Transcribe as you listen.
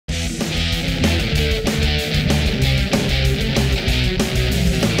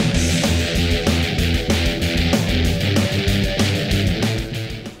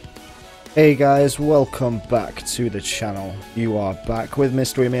Hey guys, welcome back to the channel. You are back with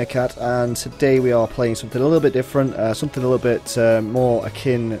Mystery Meerkat, and today we are playing something a little bit different, something a little bit more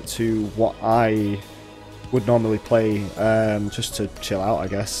akin to what I would normally play, just to chill out, I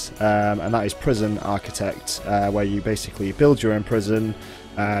guess, and that is Prison Architect, where you basically build your own prison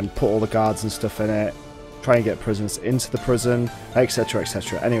and put all the guards and stuff in it, try and get prisoners into the prison, etc,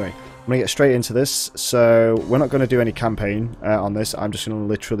 etc. Anyway, I'm going to get straight into this. So we're not going to do any campaign on this. I'm just going to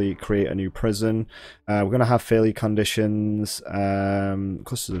literally create a new prison. We're going to have failure conditions.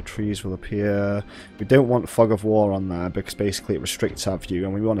 Clusters of trees will appear. We don't want fog of war on there because basically it restricts our view,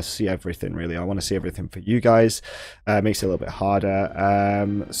 and we want to see everything, really. I want to see everything for you guys. Makes it a little bit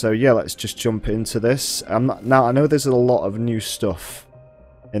harder. So yeah, let's just jump into this. Now, I know there's a lot of new stuff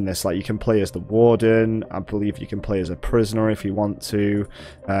in this, like you can play as the Warden. I believe you can play as a prisoner if you want to.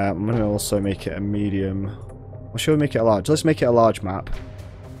 I'm going to also make it a medium. Or should we make it a large? Let's make it a large map,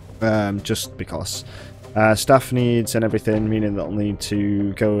 just because. Staff needs and everything, meaning that they'll need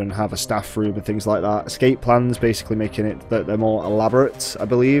to go and have a staff room and things like that. Escape plans, basically making it that they're more elaborate. I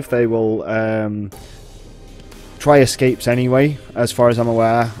believe they will try escapes anyway, as far as I'm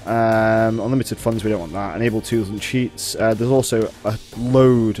aware. Unlimited funds, we don't want that. Enable tools and cheats. There's also a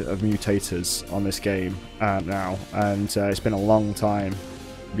load of mutators on this game now, and it's been a long time,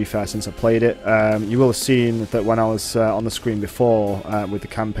 to be fair, since I played it. You will have seen that when I was on the screen before with the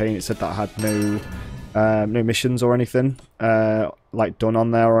campaign, it said that I had no missions or anything like done on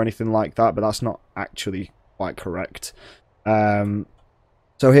there or anything like that, but that's not actually quite correct.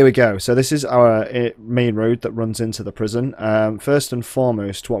 So here we go. So this is our main road that runs into the prison. First and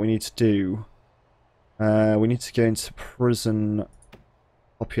foremost, what we need to do, we need to go into prison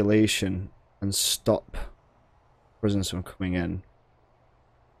population and stop prisoners from coming in.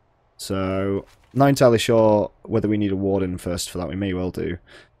 So, not entirely sure whether we need a warden first for that. We may well do.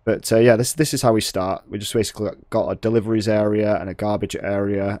 But yeah, this is how we start. We just basically got a deliveries area and a garbage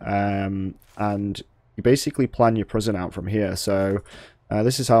area, and you basically plan your prison out from here. So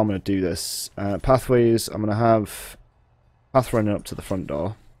this is how I'm going to do this. Pathways, I'm going to have path running up to the front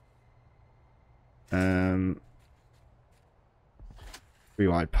door. Three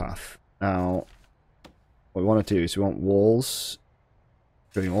wide path. Now, what we want to do is we want walls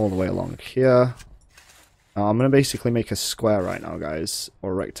going all the way along here. Now, I'm going to basically make a square right now, guys,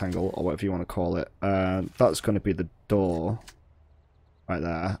 or a rectangle, or whatever you want to call it. That's going to be the door right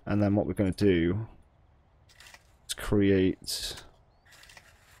there. And then what we're going to do is create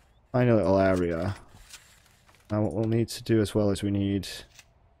tiny little area. Now what we'll need to do as well is we need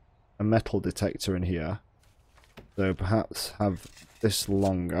a metal detector in here. So perhaps have this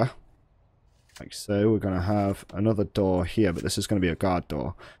longer, like so. We're going to have another door here, but this is going to be a guard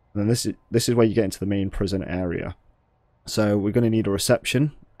door. And then this is where you get into the main prison area. So we're going to need a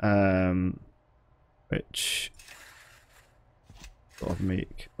reception, which sort of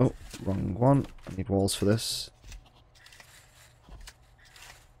make... Oh, wrong one. I need walls for this.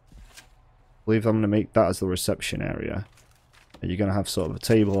 I believe I'm going to make that as the reception area. You're going to have sort of a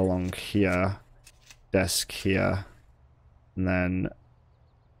table along here, desk here, and then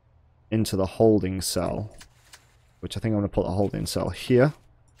into the holding cell, which I think I'm going to put the holding cell here.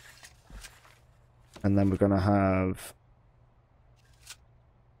 And then we're going to have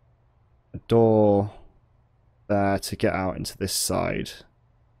a door there to get out into this side.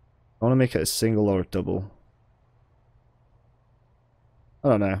 I want to make it a single or a double. I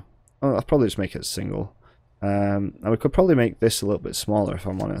don't know. I'll probably just make it single. And we could probably make this a little bit smaller, if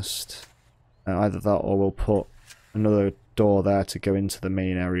I'm honest. Either that, or we'll put another door there to go into the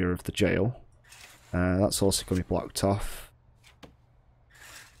main area of the jail. That's also going to be blocked off.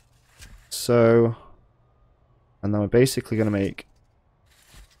 So, and then we're basically going to make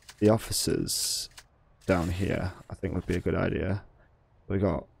the officers down here, I think would be a good idea. We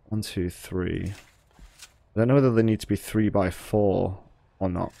got 1, 2, 3. I don't know whether they need to be 3 by 4 or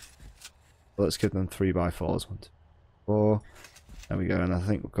not. Let's give them 3 by 4s. 1, 2, 4. There we go, and I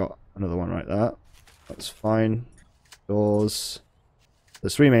think we've got another one right there. That's fine. Doors.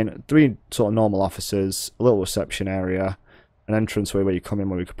 There's three sort of normal offices, a little reception area, an entranceway where you come in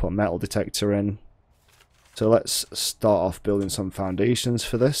where we could put a metal detector in. So let's start off building some foundations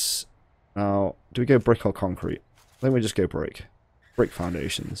for this. Now, do we go brick or concrete? I think we just go brick. Brick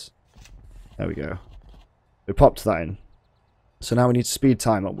foundations. There we go. We popped that in. So now we need to speed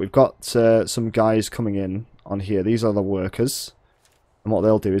time up. We've got some guys coming in on here. These are the workers. And what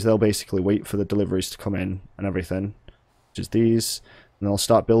they'll do is they'll basically wait for the deliveries to come in and everything, which is these. And they'll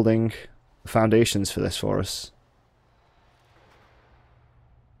start building the foundations for this for us.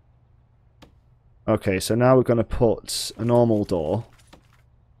 Okay, so now we're going to put a normal door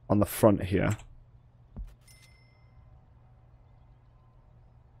on the front here.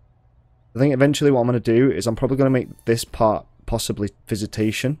 I think eventually what I'm going to do is I'm probably going to make this part possibly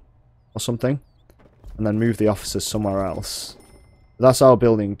visitation or something, and then move the officers somewhere else. That's our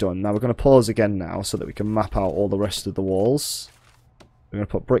building done. Now we're going to pause again now so that we can map out all the rest of the walls. We're going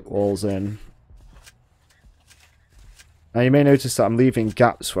to put brick walls in. Now you may notice that I'm leaving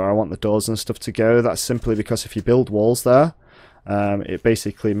gaps where I want the doors and stuff to go. That's simply because if you build walls there, it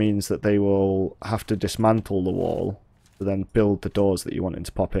basically means that they will have to dismantle the wall to then build the doors that you want it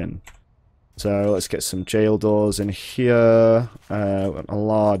to pop in. So let's get some jail doors in here, a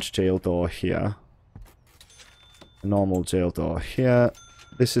large jail door here, a normal jail door here.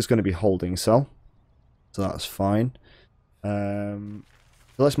 This is going to be holding cell, so that's fine. So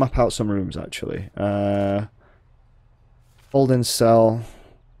let's map out some rooms actually. Holding cell.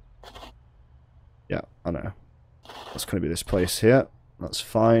 Yeah, I know. That's going to be this place here. That's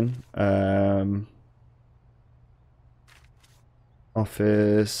fine.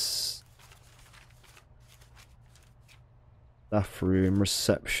 Office. Staff room.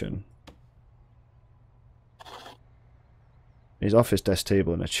 Reception. His office, desk,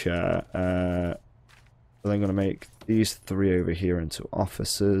 table, and a chair. Then I'm going to make these three over here into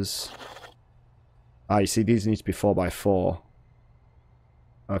offices. Ah, you see, these need to be 4x4.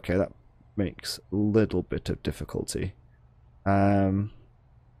 Okay, that makes a little bit of difficulty. Okay,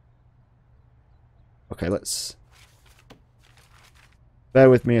 let's... Bear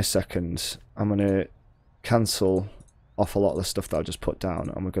with me a second. I'm going to cancel off a lot of the stuff that I just put down,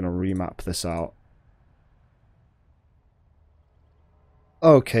 and we're going to remap this out.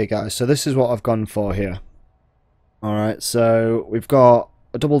 Okay, guys, so this is what I've gone for here. Alright, so we've got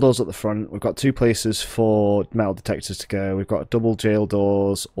double doors at the front. We've got two places for metal detectors to go. We've got double jail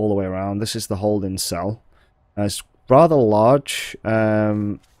doors all the way around. This is the holding cell. It's rather large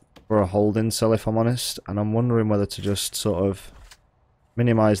for a holding cell, if I'm honest. And I'm wondering whether to just sort of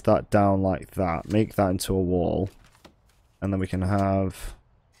minimize that down like that. Make that into a wall. And then we can have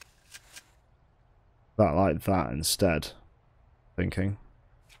that like that instead. Thinking.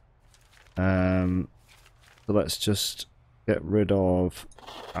 So let's just get rid of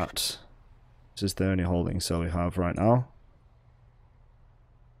that. This is the only holding cell we have right now.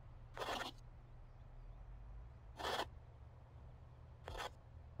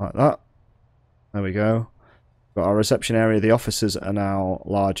 Like that. There we go. Got our reception area. The offices are now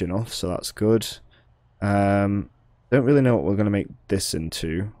large enough, so that's good. Don't really know what we're going to make this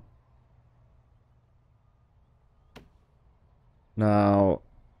into. Now,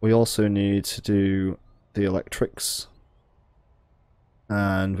 we also need to do the electrics.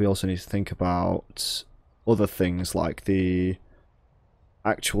 And we also need to think about other things like the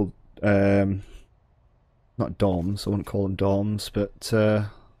actual, not dorms, I wouldn't call them dorms, but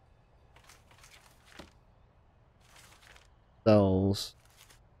cells,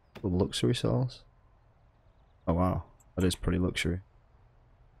 luxury cells. Oh wow, that is pretty luxury.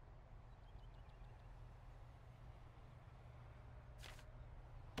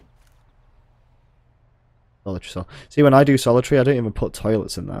 Solitary cell. See, when I do solitary, I don't even put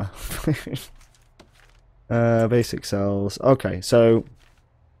toilets in there. Basic cells. Okay, so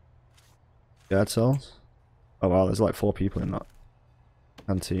guard cells. Oh wow, there's like 4 people in that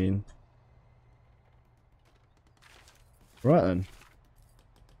canteen. Right then,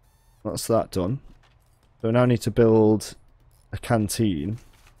 that's that done. So we now need to build a canteen.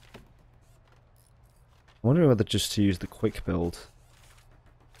 I wonder whether just to use the quick build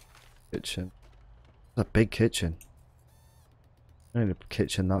kitchen. A big kitchen. I don't need a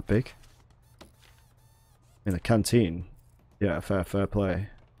kitchen that big. In a canteen. Yeah, fair play.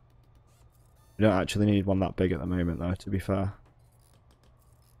 We don't actually need one that big at the moment though, to be fair.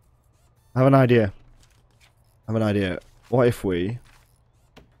 I have an idea. What if we...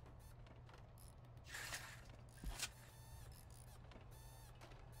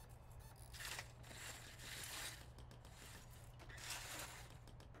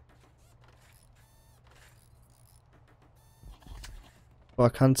 our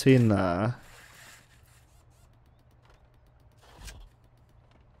canteen there,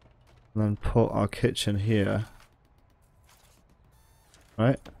 and then put our kitchen here,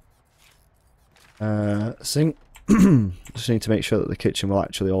 right? Sink. Just need to make sure that the kitchen will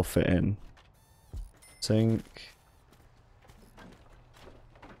actually all fit in. Sink.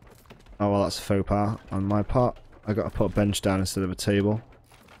 Oh well, that's a faux pas on my part. I got to put a bench down instead of a table.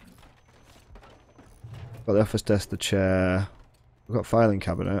 Got the office desk, the chair. We've got filing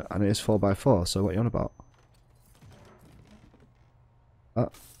cabinet, and it is 4x4, so what are you on about?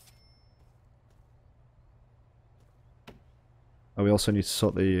 Oh, we also need to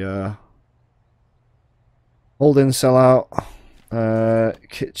sort the hold-in cell out.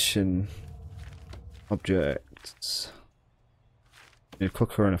 Kitchen objects. Need a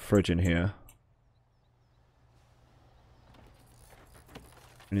cooker and a fridge in here.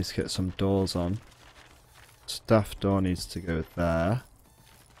 We need to get some doors on. Staff door needs to go there.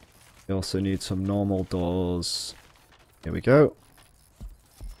 We also need some normal doors. Here we go.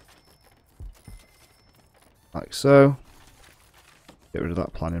 Like so. Get rid of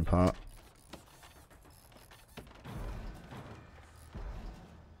that planning part.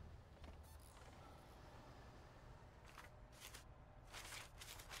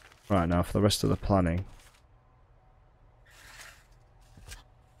 Right, now for the rest of the planning.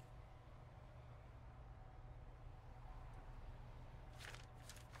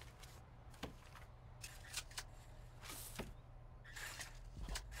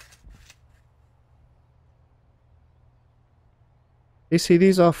 You see,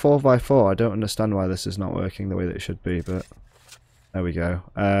 these are 4x4. I don't understand why this is not working the way that it should be, but there we go.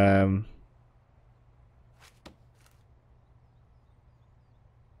 And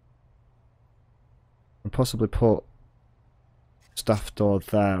possibly put staff door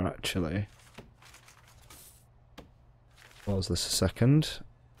there, actually. Pause this a second.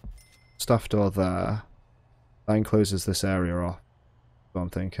 Staff door there. That encloses this area off. That's what I'm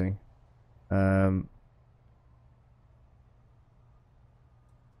thinking.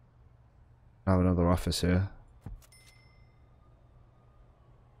 I have another office here.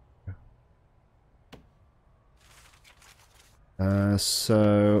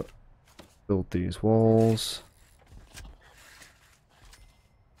 So build these walls.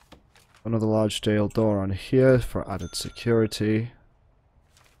 Another large jail door on here for added security.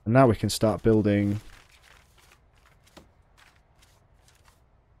 And now we can start building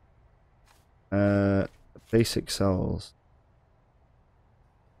basic cells.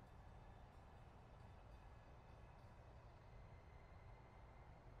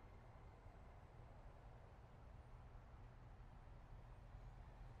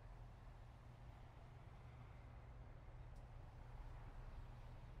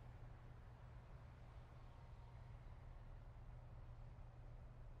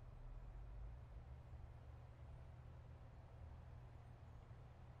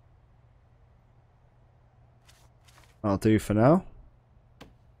 I'll do for now.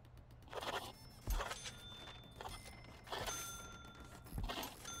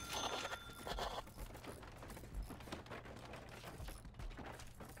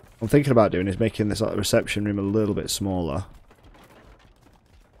 I'm thinking about doing is making this reception room a little bit smaller.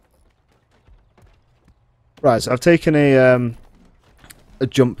 Right, so I've taken a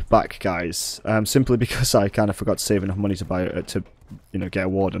jump back, guys, simply because I kind of forgot to save enough money to buy to, you know, get a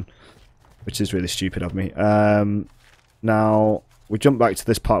warden, which is really stupid of me. Now, we jump back to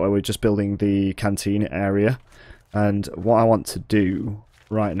this part where we're just building the canteen area. And what I want to do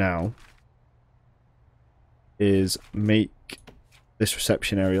right now is make this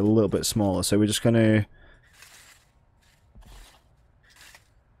reception area a little bit smaller. So we're just going to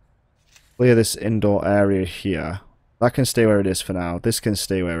clear this indoor area here. That can stay where it is for now. This can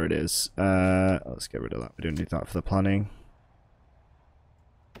stay where it is. Let's get rid of that. We don't need that for the planning.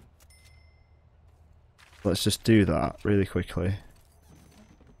 Let's just do that really quickly.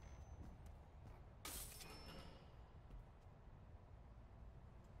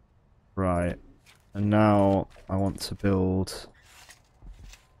 Right. And now I want to build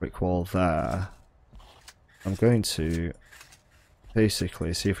a brick wall there. I'm going to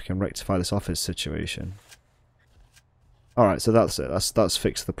basically see if we can rectify this office situation. Alright, so that's it. That's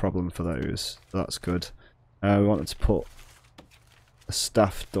fixed the problem for those. That's good. We wanted to put a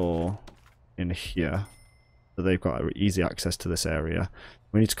staff door in here. So they've got easy access to this area.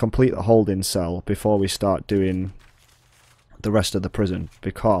 We need to complete the holding cell before we start doing the rest of the prison,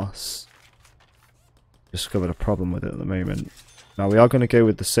 because I discovered a problem with it at the moment. Now we are going to go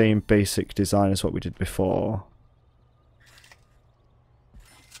with the same basic design as what we did before.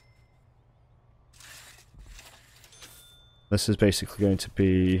 This is basically going to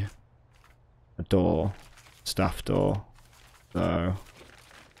be a door, staff door. So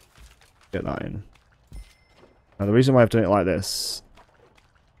get that in. Now the reason why I've done it like this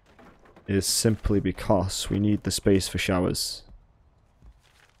is simply because we need the space for showers.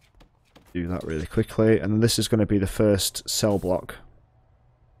 Do that really quickly, and then this is going to be the first cell block.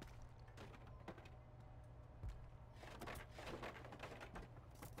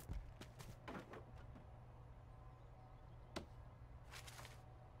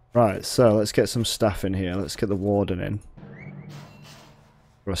 Right, so let's get some staff in here. Let's get the warden in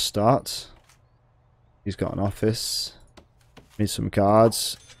for a start. He's got an office. Need some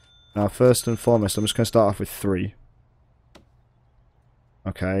guards. Now, first and foremost, I'm just going to start off with 3.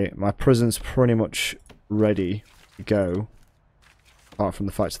 Okay, my prison's pretty much ready to go. Apart from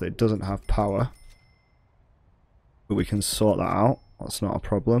the fact that it doesn't have power. But we can sort that out. That's not a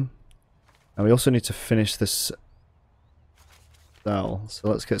problem. And we also need to finish this cell. So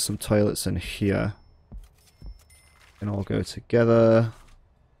let's get some toilets in here. Can all go together.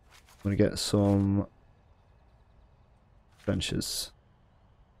 I'm going to get some benches.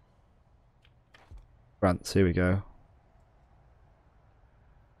 Grants, here we go.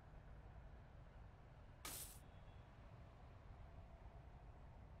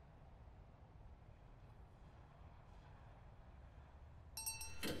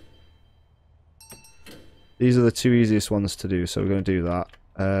 These are the 2 easiest ones to do, so we're going to do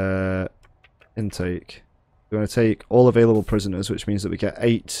that. Intake. We're going to take all available prisoners, which means that we get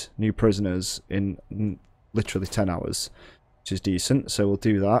 8 new prisoners in literally 10 hours, which is decent, so we'll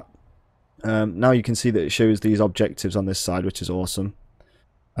do that. Now you can see that it shows these objectives on this side, which is awesome.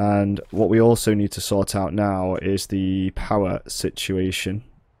 And what we also need to sort out now is the power situation.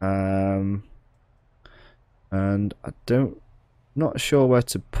 And not sure where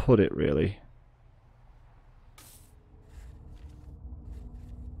to put it really.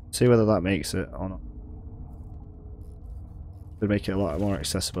 See whether that makes it or not. Would make it a lot more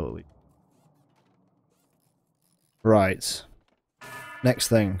accessible. Right. Next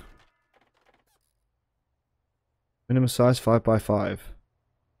thing. Minimum size 5x5.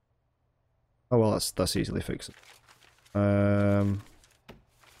 Oh well, that's easily fixed. Brick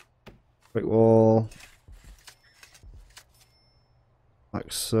wall.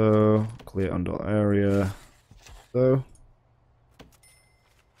 Like so. Clear under area. So.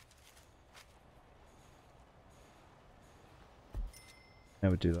 Yeah,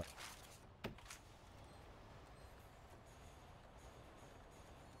 we do that.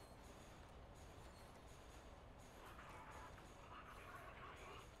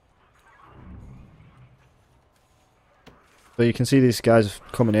 So you can see these guys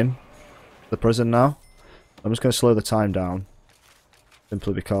coming in the prison now. I'm just going to slow the time down.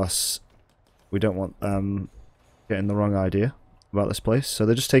 Simply because we don't want them getting the wrong idea about this place. So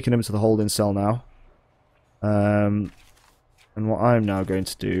they're just taking him to the holding cell now. And what I'm now going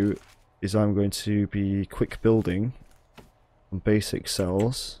to do is I'm going to be quick building some basic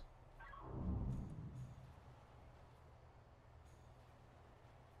cells.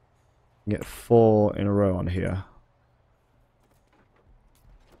 Get 4 in a row on here.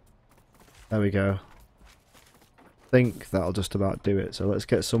 There we go. I think that'll just about do it. So let's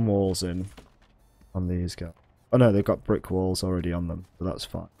get some walls in on these guys. Oh no, they've got brick walls already on them, so that's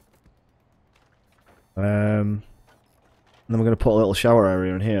fine. And then we're going to put a little shower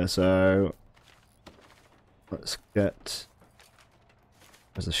area in here, so let's get...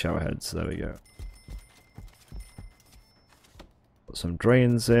 There's the shower heads, there we go. Put some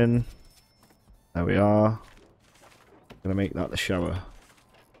drains in. There we are. Going to make that the shower.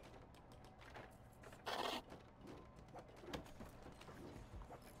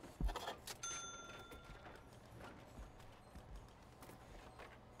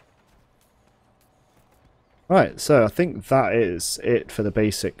 Right, so I think that is it for the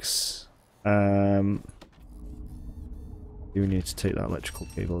basics. You need to take that electrical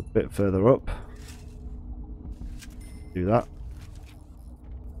cable a bit further up. Do that.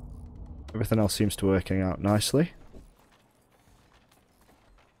 Everything else seems to be working out nicely.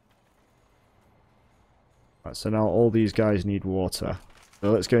 Right, so now all these guys need water.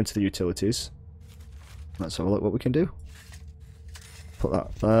 So let's go into the utilities. Let's have a look what we can do. Put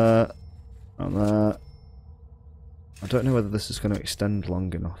that there, and there. I don't know whether this is going to extend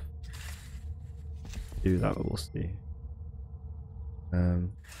long enough to do that, but we'll see.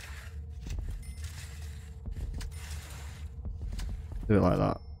 Do it like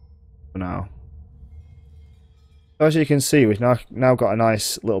that for now. As you can see, we've now got a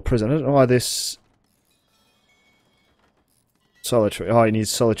nice little prison. I don't know why this solitary... Oh, it needs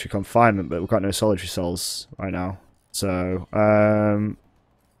solitary confinement, but we've got no solitary cells right now. So,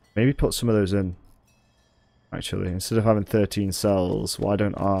 maybe put some of those in. Actually, instead of having 13 cells, why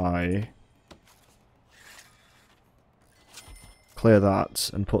don't I clear that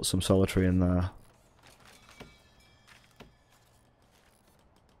and put some solitary in there?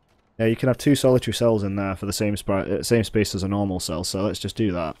 Yeah, you can have 2 solitary cells in there for the same space as a normal cell, so let's just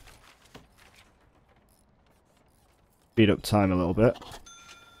do that. Speed up time a little bit.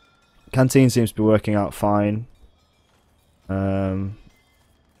 Canteen seems to be working out fine.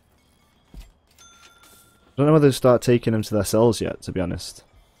 I don't know whether to start taking them to their cells yet, to be honest.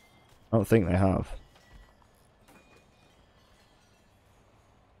 I don't think they have.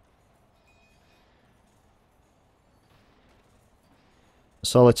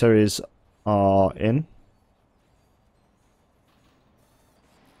 solitaries are in.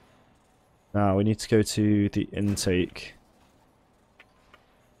 Now we need to go to the intake.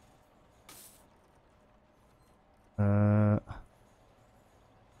 How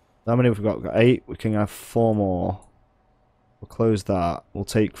many have we got? We've got 8. We can have 4 more. We'll close that. We'll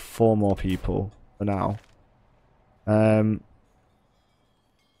take 4 more people for now. Right,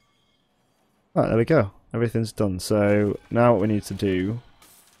 there we go. Everything's done. So now what we need to do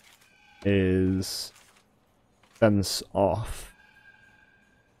is fence off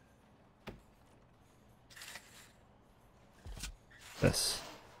this.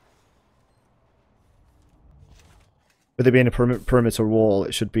 With it being a perimeter wall,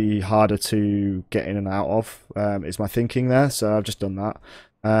 it should be harder to get in and out of, is my thinking there, so I've just done that.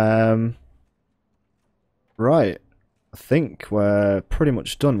 Right, I think we're pretty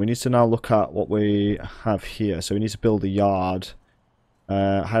much done. We need to now look at what we have here. So we need to build a yard,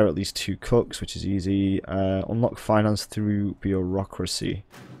 hire at least 2 cooks, which is easy, unlock finance through bureaucracy.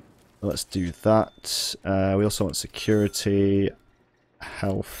 Let's do that. We also want security,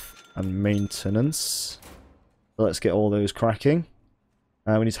 health, and maintenance. Let's get all those cracking.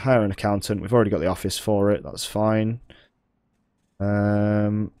 We need to hire an accountant. We've already got the office for it. That's fine.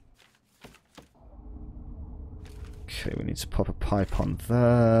 Okay, we need to pop a pipe on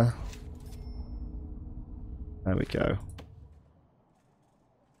there. There we go.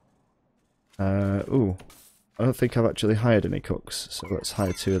 Ooh, I don't think I've actually hired any cooks, so let's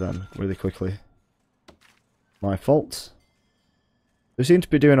hire 2 of them really quickly. My fault. We seem to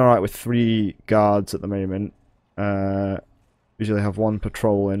be doing alright with 3 guards at the moment. Usually have 1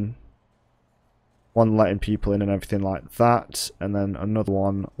 patrolling, 1 letting people in and everything like that, and then another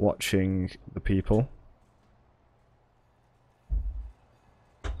 1 watching the people.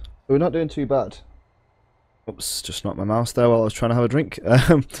 We're not doing too bad. Oops, just knocked my mouse there while I was trying to have a drink.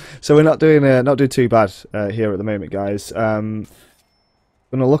 So we're not doing too bad here at the moment, guys. I'm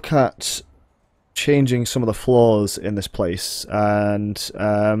gonna look at changing some of the floors in this place, and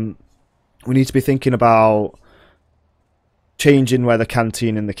we need to be thinking about changing where the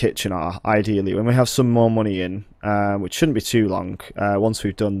canteen and the kitchen are, ideally. When we have some more money in, which shouldn't be too long, once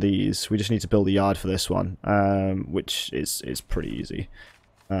we've done these, we just need to build a yard for this one, which is pretty easy.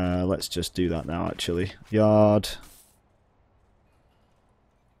 Let's just do that now, actually. Yard.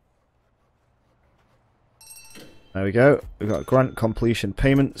 There we go. We've got grant completion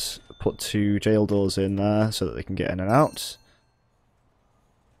payments. Put 2 jail doors in there so that they can get in and out.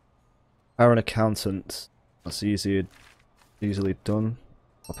 Hire an accountant. That's easily done.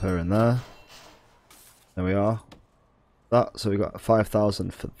 Pop her in there. There we are. That. So we got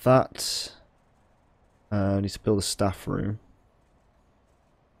 5,000 for that. Need to build a staff room.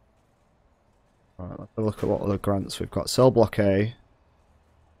 Alright, let's have a look at what other grants we've got. Cell block A.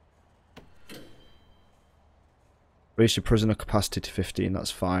 Raise your prisoner capacity to 15,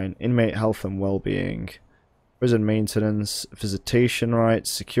 that's fine. Inmate health and well-being. Prison maintenance, visitation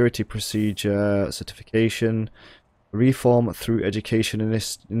rights, security procedure, certification, reform through education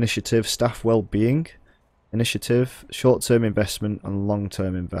initiative, staff well-being initiative, short-term investment and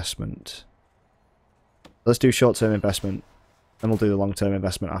long-term investment. Let's do short-term investment, and we'll do the long-term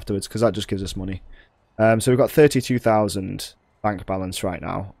investment afterwards, because that just gives us money. So we've got 32,000 bank balance right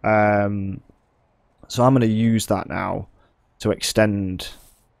now. So I'm going to use that now to extend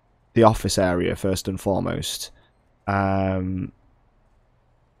the office area first and foremost. Or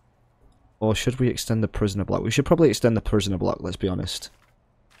should we extend the prisoner block? We should probably extend the prisoner block, let's be honest.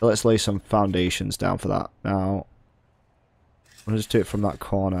 So let's lay some foundations down for that. Now, I'm going to just do it from that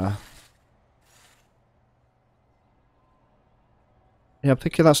corner. Yeah, I'm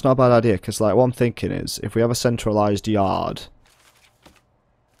thinking that's not a bad idea, because like what I'm thinking is, if we have a centralised yard...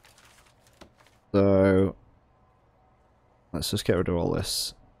 So, let's just get rid of all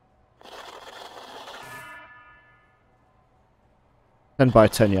this. 10 by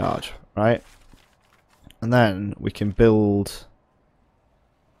 10 yard, right? And then we can build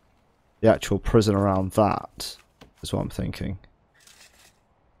the actual prison around that, is what I'm thinking.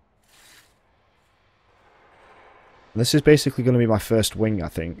 And this is basically going to be my first wing, I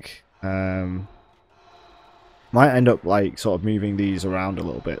think. Might end up like sort of moving these around a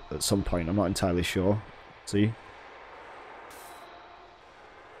little bit at some point. I'm not entirely sure. See?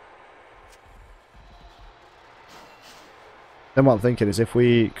 Then what I'm thinking is if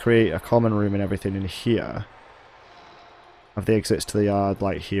we create a common room and everything in here, have the exits to the yard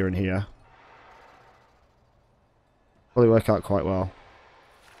like here and here, probably work out quite well.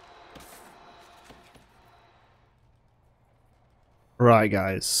 Right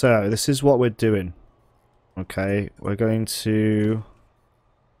guys, so this is what we're doing. Okay, we're going to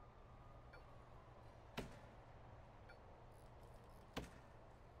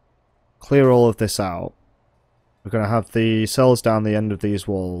clear all of this out. We're going to have the cells down the end of these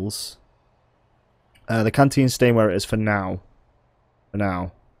walls. The canteen's staying where it is for now.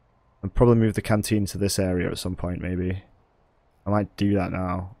 And probably move the canteen to this area at some point, maybe. I might do that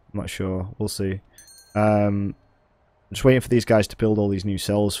now. I'm not sure. We'll see. I'm just waiting for these guys to build all these new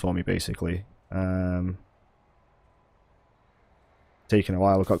cells for me, basically. Taking a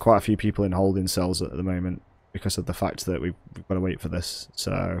while. We've got quite a few people in holding cells at the moment because of the fact that we've got to wait for this.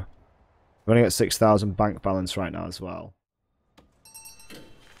 So we're only at 6,000 bank balance right now as well.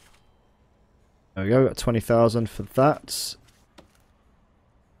 There we go. Got 20,000 for that.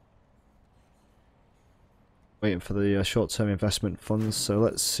 Waiting for the short-term investment funds. So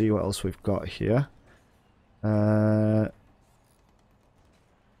let's see what else we've got here.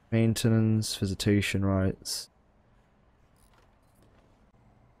 Maintenance, visitation rights.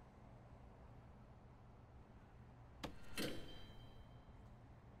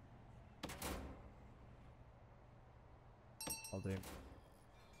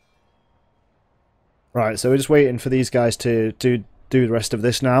 Right, so we're just waiting for these guys to do the rest of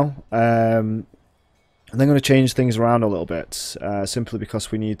this now. And I'm going to change things around a little bit, simply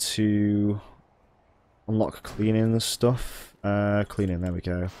because we need to unlock cleaning and stuff. Cleaning, there we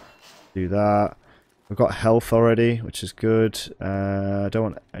go. Do that. We've got health already, which is good. I don't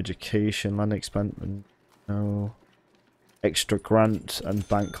want education, land expansion, no. Extra grant and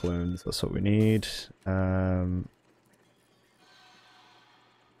bank loans, that's what we need. We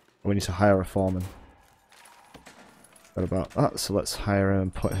need to hire a foreman. What about that? So let's hire him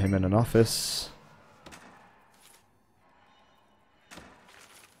and put him in an office.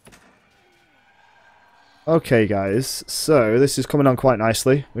 Okay guys, so this is coming on quite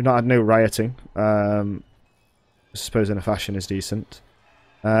nicely. We've not had no rioting. I suppose in a fashion is decent.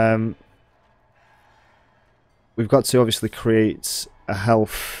 We've got to obviously create a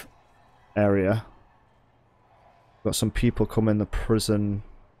health area. We've got some people come in the prison.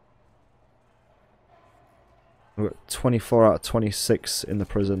 We've got 24 out of 26 in the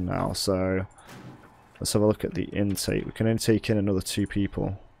prison now, so let's have a look at the intake. We can only take in another 2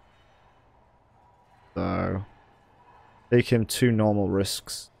 people. So, take him 2 normal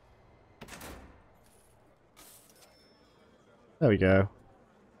risks. There we go.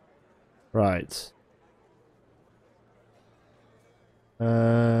 Right.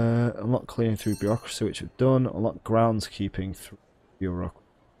 Unlock cleaning through bureaucracy, which we've done. Unlock groundskeeping through bureaucracy.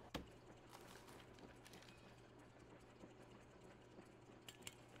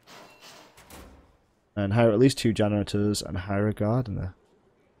 And hire at least 2 janitors and hire a gardener.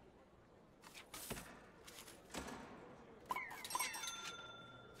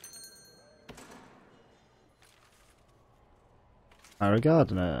 Hire a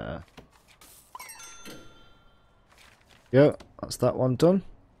gardener. Go, that's that one done.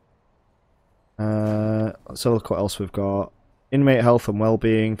 Let's have a look what else we've got. Inmate health and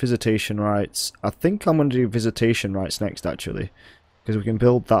well-being, visitation rights. I think I'm going to do visitation rights next, actually. Because we can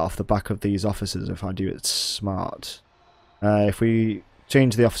build that off the back of these offices if I do it smart. If we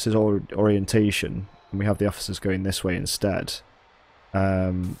change the officer's orientation, and we have the officers going this way instead,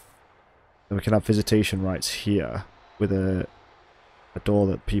 then we can have visitation rights here, with a door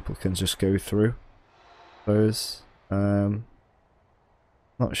that people can just go through. I suppose. Not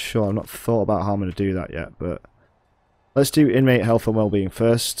sure, I've not thought about how I'm going to do that yet, but let's do inmate health and well-being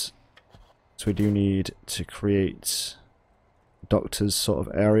first. So we do need to create doctor's sort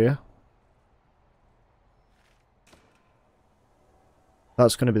of area.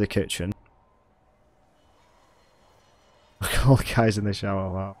 That's going to be the kitchen. Look at all the guys in the shower,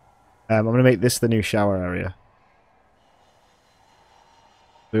 wow. I'm going to make this the new shower area.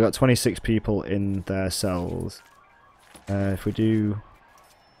 We've got 26 people in their cells. If we do...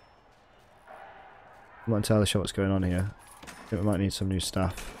 I'm not entirely sure what's going on here. I think we might need some new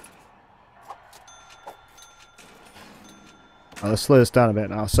staff. Let's slow this down a bit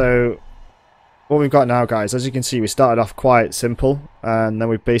now. So, what we've got now, guys, as you can see, we started off quite simple, and then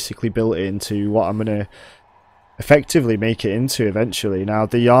we've basically built it into what I'm going to effectively make it into eventually. Now,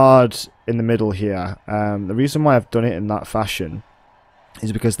 the yard in the middle here, the reason why I've done it in that fashion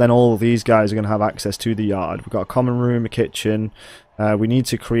is because then all of these guys are going to have access to the yard. We've got a common room, a kitchen. We need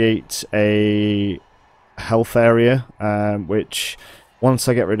to create a health area, which... once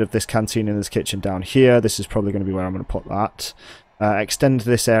I get rid of this canteen and this kitchen down here, this is probably going to be where I'm going to put that. Extend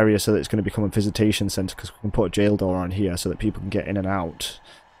this area so that it's going to become a visitation centre, because we can put a jail door on here so that people can get in and out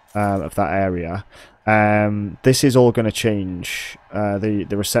of that area. This is all going to change. The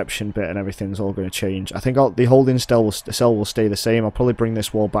reception bit and everything's all going to change. I think the holding cell will stay the same. I'll probably bring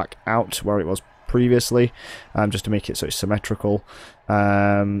this wall back out to where it was previously, just to make it so it's symmetrical.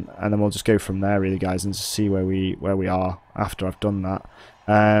 And then we'll just go from there, really, guys, and just see where we are after I've done that.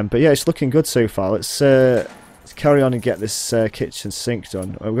 But yeah, it's looking good so far. Let's carry on and get this kitchen sink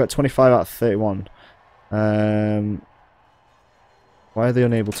done. We've got 25 out of 31. Why are they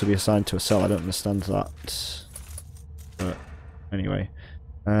unable to be assigned to a cell? I don't understand that. But anyway,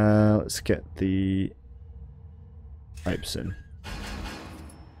 let's get the pipes in.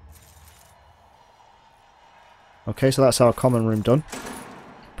 Okay, so that's our common room done.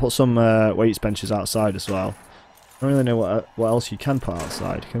 Put some weights benches outside as well. I don't really know what else you can put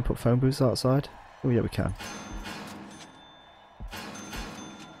outside. Can we put phone booths outside? Oh yeah, we can.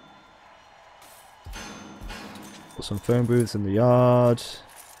 Put some phone booths in the yard.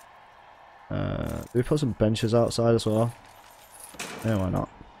 Do we put some benches outside as well? Yeah, why not?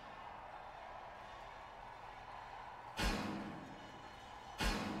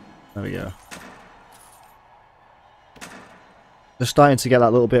 There we go. Just starting to get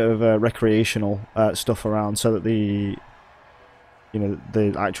that little bit of recreational stuff around, so that the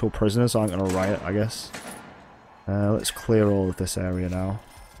actual prisoners aren't going to riot, I guess. Let's clear all of this area now.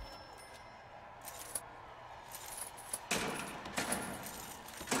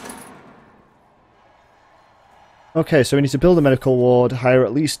 Okay, so we need to build a medical ward, hire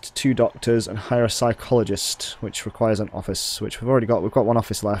at least 2 doctors, and hire a psychologist, which requires an office, which we've already got. We've got 1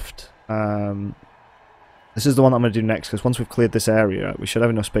 office left. This is the one that I'm going to do next, because once we've cleared this area, we should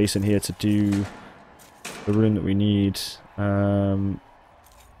have enough space in here to do the room that we need. Right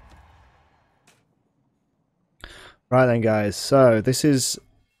then, guys, so this is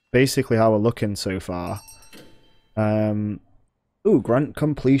basically how we're looking so far. Ooh, grant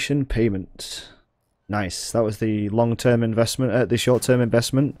completion payment. Nice. That was the long-term investment, the short-term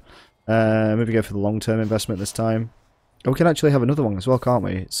investment. Maybe go for the long-term investment this time. Oh, we can actually have another one as well, can't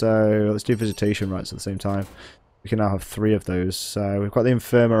we? So let's do visitation rights at the same time. We can now have 3 of those. So we've got the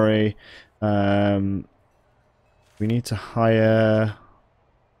infirmary. We need to hire...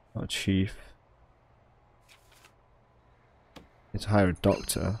 Not a chief. We need to hire a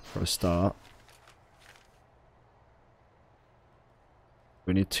doctor for a start.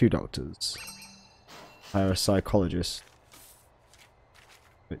 We need 2 doctors. Hire a psychologist,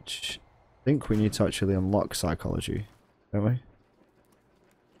 which I think we need to actually unlock psychology, don't we?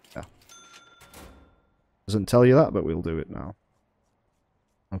 Yeah. Doesn't tell you that, but we'll do it now.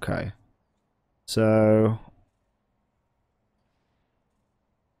 Okay. So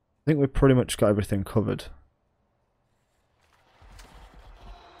I think we've pretty much got everything covered.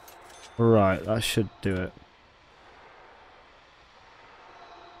 Right, that should do it.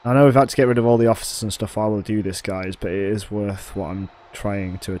 I know we've had to get rid of all the officers and stuff while we do this, guys, but it is worth what I'm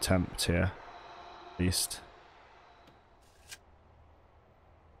trying to attempt here, at least.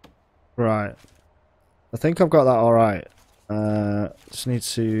 Right. I think I've got that alright. Just need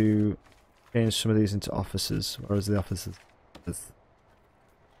to change some of these into officers. Where is the officers?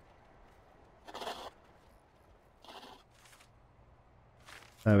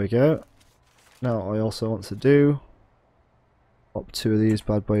 There we go. Now what I also want to do, pop 2 of these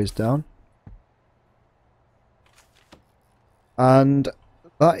bad boys down. And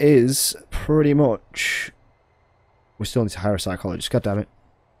that is pretty much... We still need to hire a psychologist, god damn it.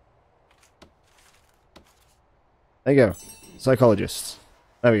 There you go. Psychologists.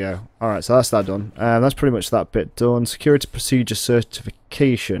 There we go. Alright, so that's that done. That's pretty much that bit done. Security procedure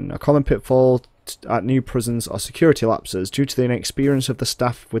certification. A common pitfall at new prisons are security lapses due to the inexperience of the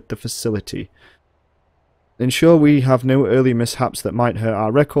staff with the facility. Ensure we have no early mishaps that might hurt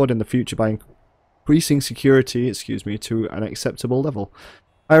our record in the future by increasing security, to an acceptable level.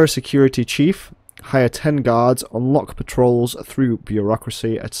 Hire a security chief, hire 10 guards, unlock patrols through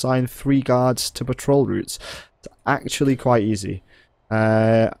bureaucracy, assign 3 guards to patrol routes. It's actually quite easy.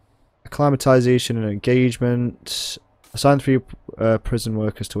 Acclimatization and engagement. Assign 3 prison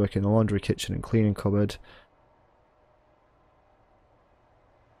workers to work in the laundry, kitchen and cleaning cupboard.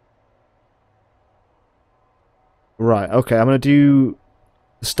 Right, okay, I'm going to do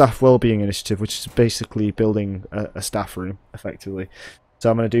the staff wellbeing initiative, which is basically building a staff room, effectively. So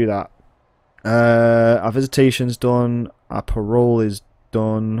I'm going to do that. Our visitation's done, our parole is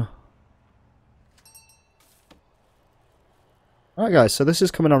done. Alright guys, so this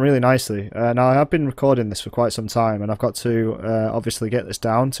is coming on really nicely. Now I have been recording this for quite some time, and I've got to obviously get this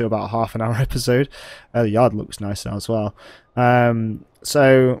down to about a half-an-hour episode. The yard looks nice now as well.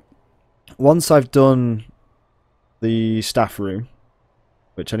 So once I've done the staff room,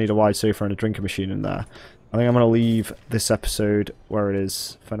 which I need a wide sofa and a drinking machine in there, I think I'm going to leave this episode where it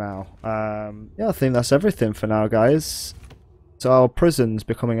is for now. Yeah, I think that's everything for now, guys. So our prison's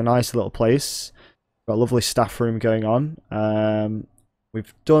becoming a nice little place. Got a lovely staff room going on.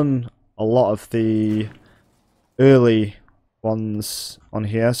 We've done a lot of the early ones on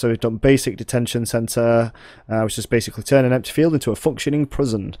here. So we've done basic detention centre, which is basically turn an empty field into a functioning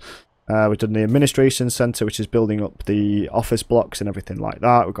prison. We've done the administration centre, which is building up the office blocks and everything like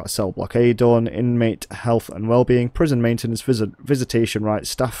that. We've got cell block A done, inmate health and well-being, prison maintenance, visitation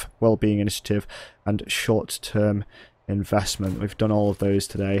rights, staff well-being initiative, and short-term investment. We've done all of those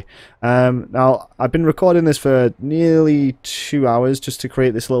today. Now, I've been recording this for nearly 2 hours just to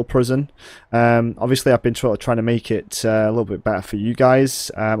create this little prison. Obviously, I've been trying to make it a little bit better for you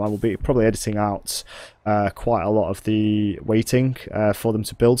guys. I will be probably editing out quite a lot of the waiting for them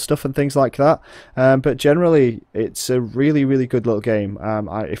to build stuff and things like that. But generally, it's a really, really good little game.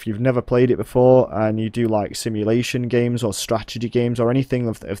 If you've never played it before and you do like simulation games or strategy games or anything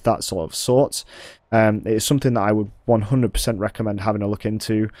of that sort, it's something that I would 100% recommend having a look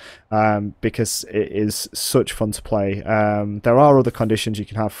into, because it is such fun to play. There are other conditions you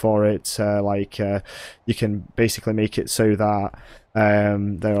can have for it, you can basically make it so that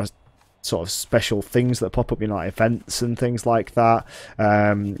there are sort of special things that pop up in like events and things like that.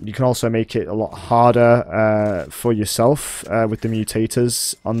 You can also make it a lot harder for yourself with the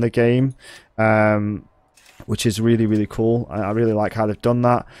mutators on the game, which is really, really cool. I really like how they've done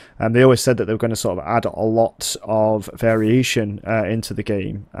that. They always said that they were going to sort of add a lot of variation into the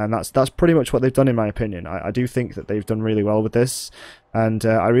game, and that's pretty much what they've done in my opinion. I do think that they've done really well with this, and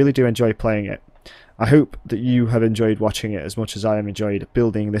I really do enjoy playing it. I hope that you have enjoyed watching it as much as I have enjoyed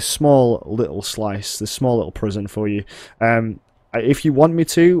building this small little slice, this small little prison for you. If you want me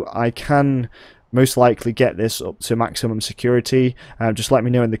to, I can most likely get this up to maximum security. Just let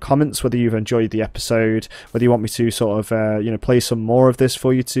me know in the comments whether you've enjoyed the episode, whether you want me to sort of play some more of this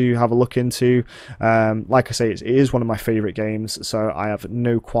for you to have a look into. Like I say, it is one of my favourite games, so I have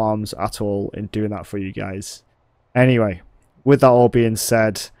no qualms at all in doing that for you guys. Anyway, with that all being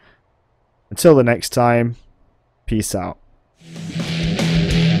said, until the next time, peace out.